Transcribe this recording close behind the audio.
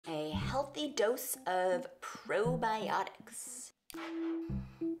healthy dose of probiotics.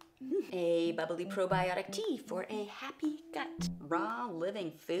 A bubbly probiotic tea for a happy gut. Raw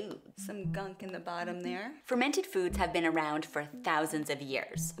living food. Some gunk in the bottom there. Fermented foods have been around for thousands of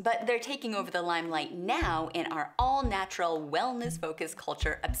years, but they're taking over the limelight now in our all-natural, wellness-focused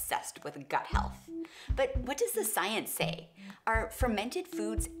culture obsessed with gut health. But what does the science say? Are fermented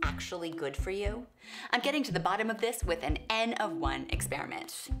foods actually good for you? I'm getting to the bottom of this with an N of 1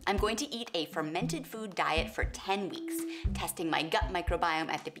 experiment. I'm going to eat a fermented food diet for 10 weeks, testing my gut microbiome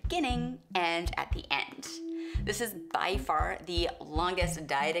at the beginning and at the end. This is by far the longest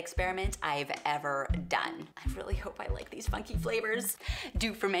diet experiment I've ever done. I really hope I like these funky flavors.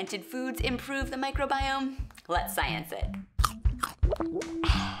 Do fermented foods improve the microbiome? Let's science it.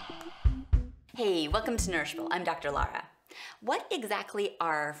 Hey, welcome to Nourishable. I'm Dr. Lara. What exactly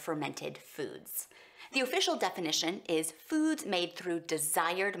are fermented foods? The official definition is foods made through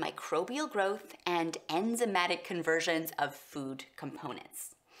desired microbial growth and enzymatic conversions of food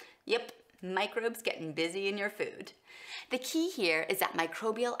components. Yep, microbes getting busy in your food. The key here is that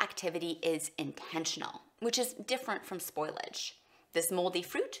microbial activity is intentional, which is different from spoilage. This moldy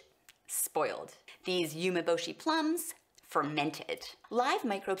fruit, spoiled. These umeboshi plums, fermented. Live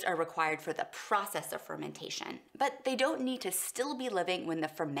microbes are required for the process of fermentation, but they don't need to still be living when the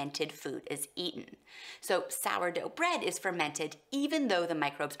fermented food is eaten. So sourdough bread is fermented even though the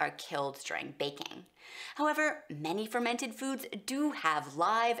microbes are killed during baking. However, many fermented foods do have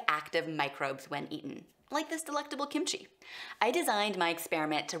live active microbes when eaten, like this delectable kimchi. I designed my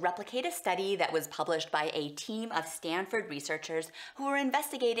experiment to replicate a study that was published by a team of Stanford researchers who were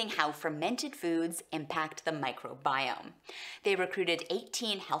investigating how fermented foods impact the microbiome. They recruited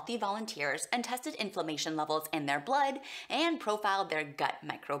 18 healthy volunteers and tested inflammation levels in their blood and profiled their gut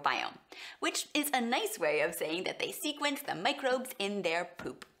microbiome, which is a nice way of saying that they sequenced the microbes in their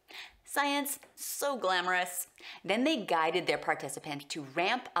poop. Science, so glamorous. Then they guided their participants to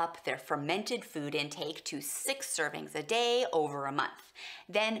ramp up their fermented food intake to 6 servings a day over a month,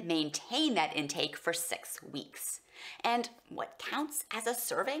 then maintain that intake for 6 weeks. And what counts as a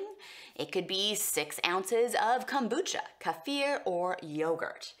serving? It could be 6 ounces of kombucha, kefir, or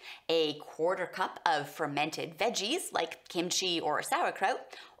yogurt, a 1/4 cup of fermented veggies like kimchi or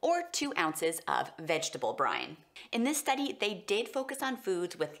sauerkraut, or 2 ounces of vegetable brine. In this study, they did focus on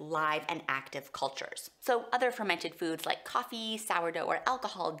foods with live and active cultures. So other fermented foods like coffee, sourdough, or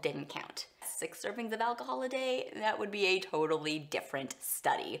alcohol didn't count. 6 servings of alcohol a day, that would be a totally different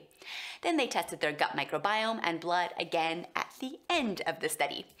study. Then they tested their gut microbiome and blood again at the end of the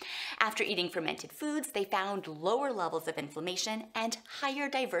study. After eating fermented foods, they found lower levels of inflammation and higher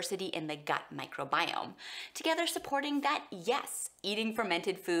diversity in the gut microbiome, together supporting that yes, eating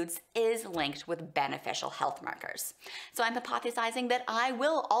fermented foods is linked with beneficial health markers. So I'm hypothesizing that I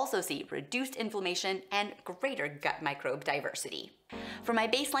will also see reduced inflammation and greater gut microbe diversity. For my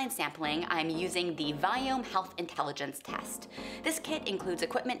baseline sampling, I'm using the Viome Health Intelligence Test. This kit includes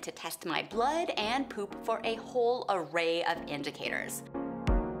equipment to test my blood and poop for a whole array of indicators.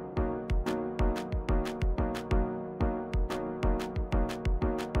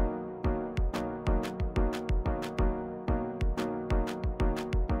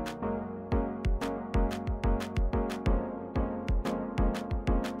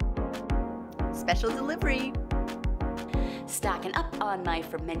 Special delivery. Stocking up on my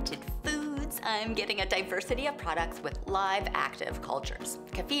fermented foods, I'm getting a diversity of products with live active cultures.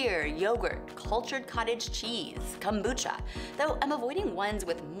 Kefir, yogurt, cultured cottage cheese, kombucha, though I'm avoiding ones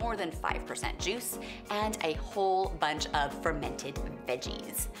with more than 5% juice, and a whole bunch of fermented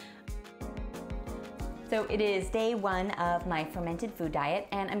veggies. So it is day 1 of my fermented food diet,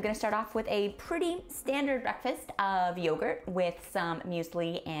 and I'm gonna start off with a pretty standard breakfast of yogurt with some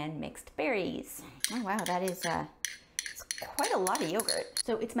muesli and mixed berries. Oh wow, that is quite a lot of yogurt.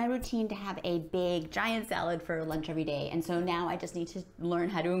 So it's my routine to have a big giant salad for lunch every day, and so now I just need to learn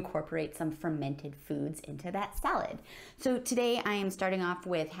how to incorporate some fermented foods into that salad. So today I am starting off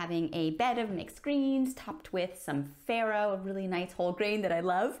with having a bed of mixed greens topped with some farro, a really nice whole grain that I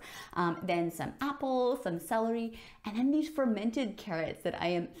love, then some apples, some celery, and then these fermented carrots that I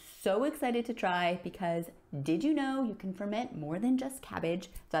am so excited to try because did you know you can ferment more than just cabbage? So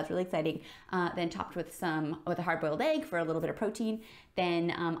that's really exciting. Then topped with a hard-boiled egg for a little bit of protein,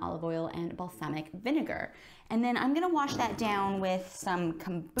 then olive oil and balsamic vinegar. And then I'm gonna wash that down with some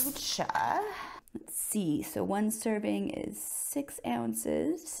kombucha. Let's see, so 1 serving is 6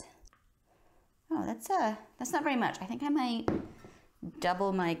 ounces. Oh, that's not very much. I think I might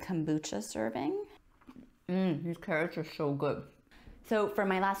double my kombucha serving. These carrots are so good. So for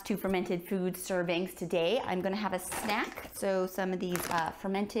my last 2 fermented food servings today, I'm gonna have a snack. So some of these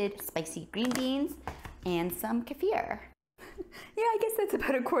fermented spicy green beans and some kefir. Yeah, I guess that's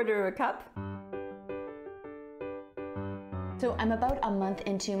about 1/4 cup. So I'm about a month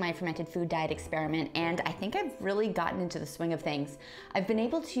into my fermented food diet experiment, and I think I've really gotten into the swing of things. I've been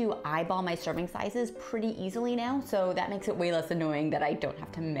able to eyeball my serving sizes pretty easily now, so that makes it way less annoying that I don't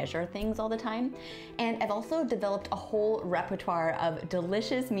have to measure things all the time. And I've also developed a whole repertoire of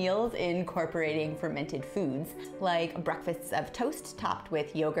delicious meals incorporating fermented foods, like breakfasts of toast topped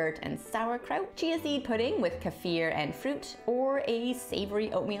with yogurt and sauerkraut, chia seed pudding with kefir and fruit, or a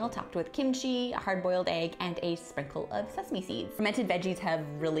savory oatmeal topped with kimchi, a hard-boiled egg, and a sprinkle of sesame seeds. Fermented veggies have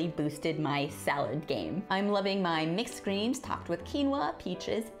really boosted my salad game. I'm loving my mixed greens topped with quinoa,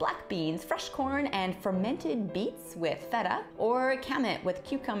 peaches, black beans, fresh corn, and fermented beets with feta, or kamut with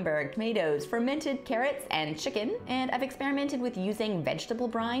cucumber, tomatoes, fermented carrots, and chicken. And I've experimented with using vegetable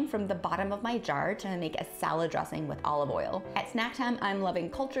brine from the bottom of my jar to make a salad dressing with olive oil. At snack time, I'm loving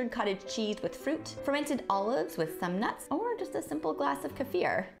cultured cottage cheese with fruit, fermented olives with some nuts, or just a simple glass of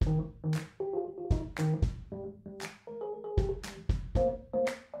kefir.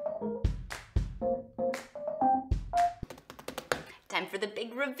 Time for the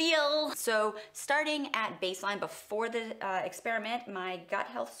big reveal. So starting at baseline before the experiment, my gut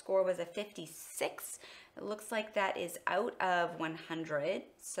health score was a 56. It looks like that is out of 100.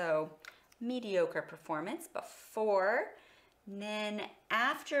 So mediocre performance before. And then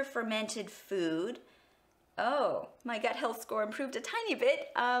after fermented food, oh, my gut health score improved a tiny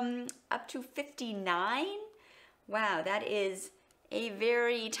bit, up to 59. Wow, that is a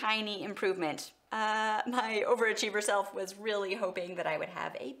very tiny improvement. My overachiever self was really hoping that I would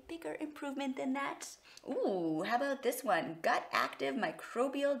have a bigger improvement than that. Ooh, how about this one? Gut active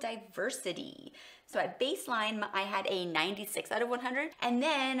microbial diversity. So at baseline, I had a 96 out of 100. And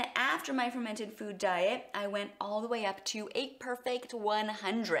then after my fermented food diet, I went all the way up to a perfect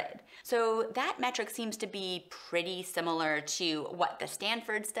 100. So that metric seems to be pretty similar to what the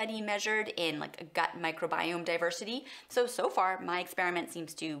Stanford study measured in like gut microbiome diversity. So far, my experiment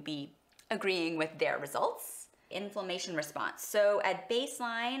seems to be agreeing with their results. Inflammation response. So at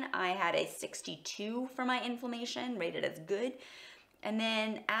baseline, I had a 62 for my inflammation, rated as good. And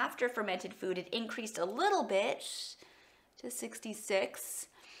then after fermented food, it increased a little bit to 66.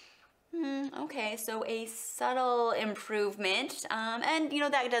 Okay, so a subtle improvement. And you know,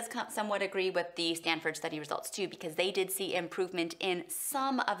 that does somewhat agree with the Stanford study results too, because they did see improvement in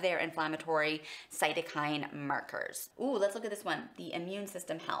some of their inflammatory cytokine markers. Ooh, let's look at this one, the immune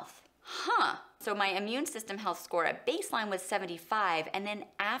system health. So my immune system health score at baseline was 75, and then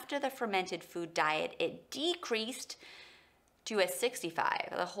after the fermented food diet, it decreased to a 65,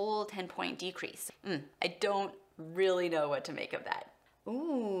 a whole 10-point decrease. I don't really know what to make of that.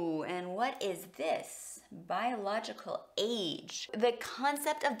 Ooh, and what is this? Biological age. The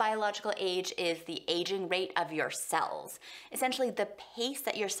concept of biological age is the aging rate of your cells, essentially the pace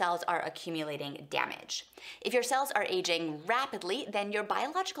that your cells are accumulating damage. If your cells are aging rapidly, then your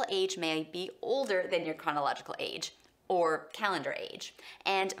biological age may be older than your chronological age, or calendar age,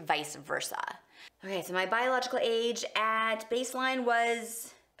 and vice versa. Okay, so my biological age at baseline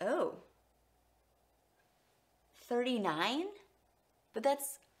was, 39? But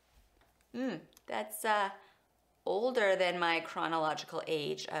that's older than my chronological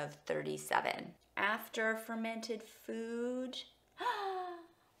age of 37. After fermented food,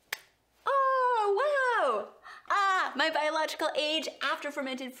 oh wow! My biological age after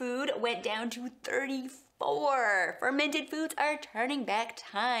fermented food went down to 34. Fermented foods are turning back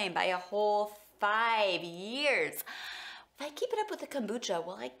time by a whole 5 years. If I keep it up with the kombucha,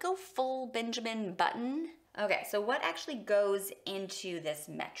 will I go full Benjamin Button? Okay, so what actually goes into this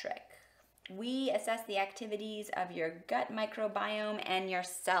metric? We assess the activities of your gut microbiome and your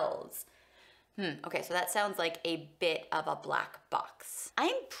cells. Okay, so that sounds like a bit of a black box.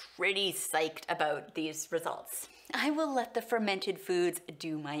 I'm pretty psyched about these results. I will let the fermented foods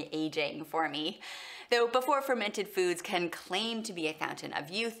do my aging for me. Though before fermented foods can claim to be a fountain of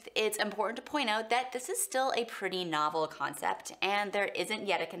youth, it's important to point out that this is still a pretty novel concept, and there isn't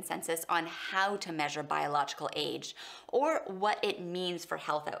yet a consensus on how to measure biological age or what it means for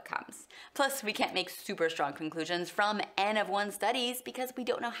health outcomes. Plus, we can't make super strong conclusions from N of 1 studies because we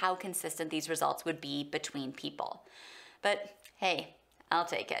don't know how consistent these results would be between people. But hey, I'll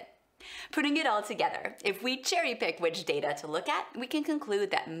take it. Putting it all together, if we cherry pick which data to look at, we can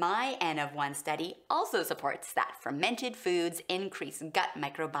conclude that my N of 1 study also supports that fermented foods increase gut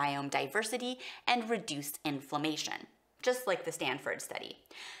microbiome diversity and reduce inflammation, just like the Stanford study.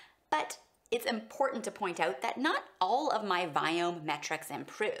 But it's important to point out that not all of my Viome metrics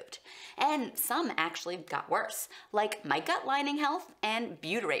improved, and some actually got worse, like my gut lining health and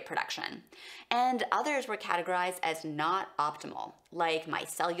butyrate production. And others were categorized as not optimal, like my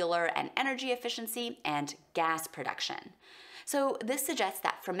cellular and energy efficiency and gas production. So this suggests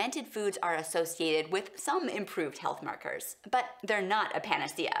that fermented foods are associated with some improved health markers, but they're not a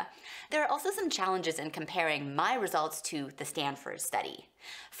panacea. There are also some challenges in comparing my results to the Stanford study.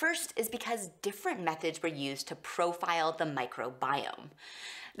 First is because different methods were used to profile the microbiome.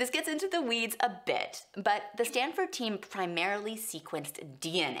 This gets into the weeds a bit, but the Stanford team primarily sequenced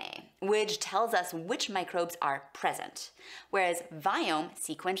DNA, which tells us which microbes are present, whereas Viome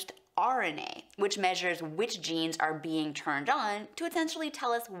sequenced RNA, which measures which genes are being turned on to essentially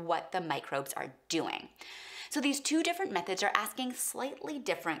tell us what the microbes are doing. So these two different methods are asking slightly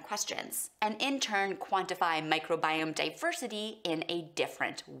different questions, and in turn quantify microbiome diversity in a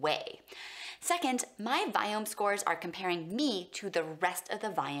different way. Second, my Viome scores are comparing me to the rest of the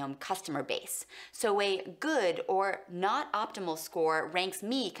Viome customer base. So a good or not optimal score ranks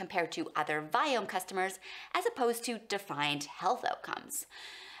me compared to other Viome customers as opposed to defined health outcomes.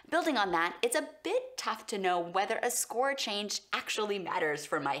 Building on that, it's a bit tough to know whether a score change actually matters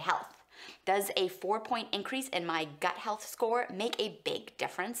for my health. Does a 4-point increase in my gut health score make a big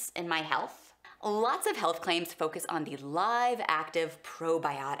difference in my health? Lots of health claims focus on the live, active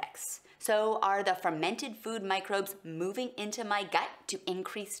probiotics. So are the fermented food microbes moving into my gut to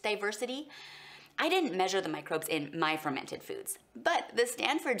increase diversity? I didn't measure the microbes in my fermented foods, but the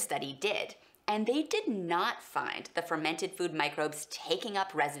Stanford study did. And they did not find the fermented food microbes taking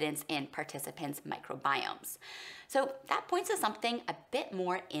up residence in participants' microbiomes. So that points to something a bit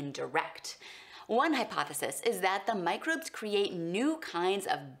more indirect. One hypothesis is that the microbes create new kinds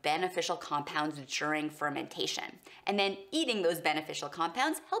of beneficial compounds during fermentation, and then eating those beneficial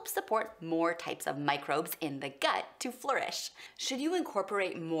compounds helps support more types of microbes in the gut to flourish. Should you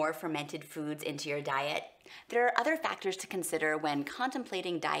incorporate more fermented foods into your diet? There are other factors to consider when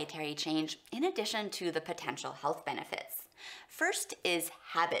contemplating dietary change in addition to the potential health benefits. First is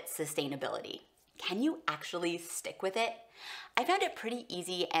habit sustainability. Can you actually stick with it? I found it pretty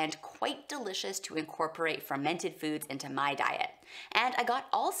easy and quite delicious to incorporate fermented foods into my diet, and I got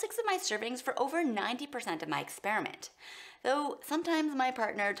all 6 of my servings for over 90% of my experiment. Though sometimes my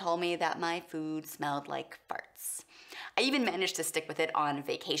partner told me that my food smelled like farts. I even managed to stick with it on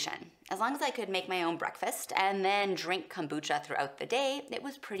vacation. As long as I could make my own breakfast and then drink kombucha throughout the day, it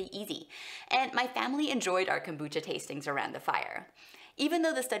was pretty easy. And my family enjoyed our kombucha tastings around the fire. Even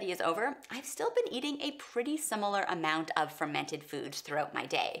though the study is over, I've still been eating a pretty similar amount of fermented foods throughout my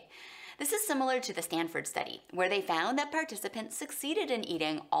day. This is similar to the Stanford study, where they found that participants succeeded in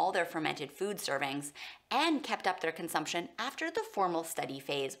eating all their fermented food servings and kept up their consumption after the formal study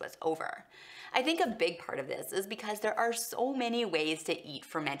phase was over. I think a big part of this is because there are so many ways to eat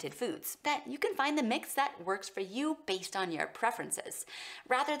fermented foods that you can find the mix that works for you based on your preferences,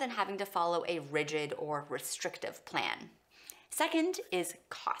 rather than having to follow a rigid or restrictive plan. Second is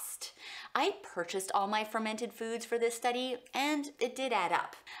cost. I purchased all my fermented foods for this study, and it did add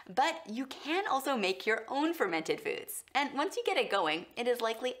up. But you can also make your own fermented foods, and once you get it going, it is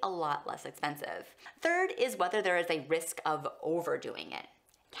likely a lot less expensive. Third is whether there is a risk of overdoing it.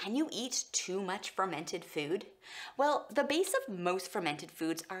 Can you eat too much fermented food? Well, the base of most fermented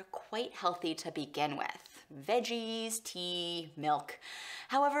foods are quite healthy to begin with. Veggies, tea, milk.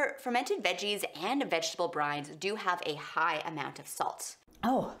 However, fermented veggies and vegetable brines do have a high amount of salt.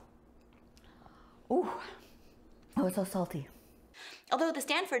 Oh, it's so salty. Although the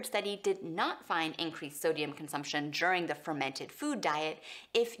Stanford study did not find increased sodium consumption during the fermented food diet,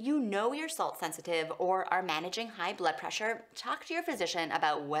 if you know you're salt sensitive or are managing high blood pressure, talk to your physician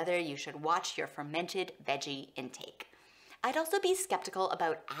about whether you should watch your fermented veggie intake. I'd also be skeptical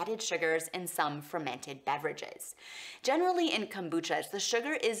about added sugars in some fermented beverages. Generally in kombuchas, the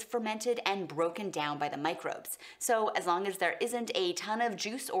sugar is fermented and broken down by the microbes. So as long as there isn't a ton of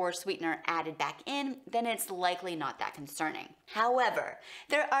juice or sweetener added back in, then it's likely not that concerning. However,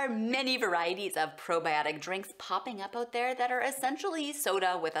 there are many varieties of probiotic drinks popping up out there that are essentially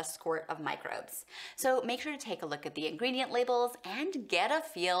soda with a squirt of microbes. So make sure to take a look at the ingredient labels and get a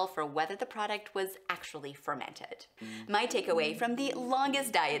feel for whether the product was actually fermented. My takeaway from the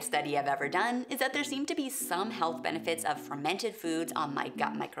longest diet study I've ever done is that there seem to be some health benefits of fermented foods on my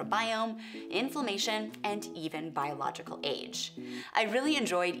gut microbiome, inflammation, and even biological age. I really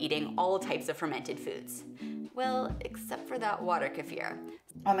enjoyed eating all types of fermented foods. Well, except for that water kefir.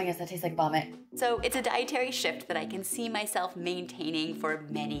 Oh my gosh, that tastes like vomit. So it's a dietary shift that I can see myself maintaining for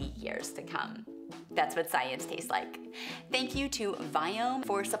many years to come. That's what science tastes like. Thank you to Viome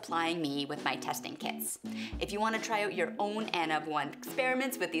for supplying me with my testing kits. If you want to try out your own N of 1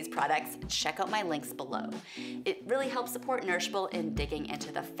 experiments with these products, check out my links below. It really helps support Nourishable in digging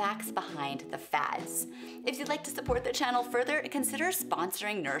into the facts behind the fads. If you'd like to support the channel further, consider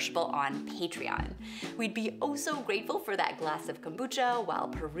sponsoring Nourishable on Patreon. We'd be oh so grateful for that glass of kombucha while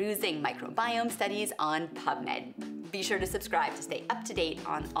perusing microbiome studies on PubMed. Be sure to subscribe to stay up to date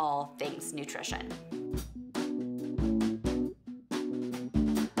on all things nutrition.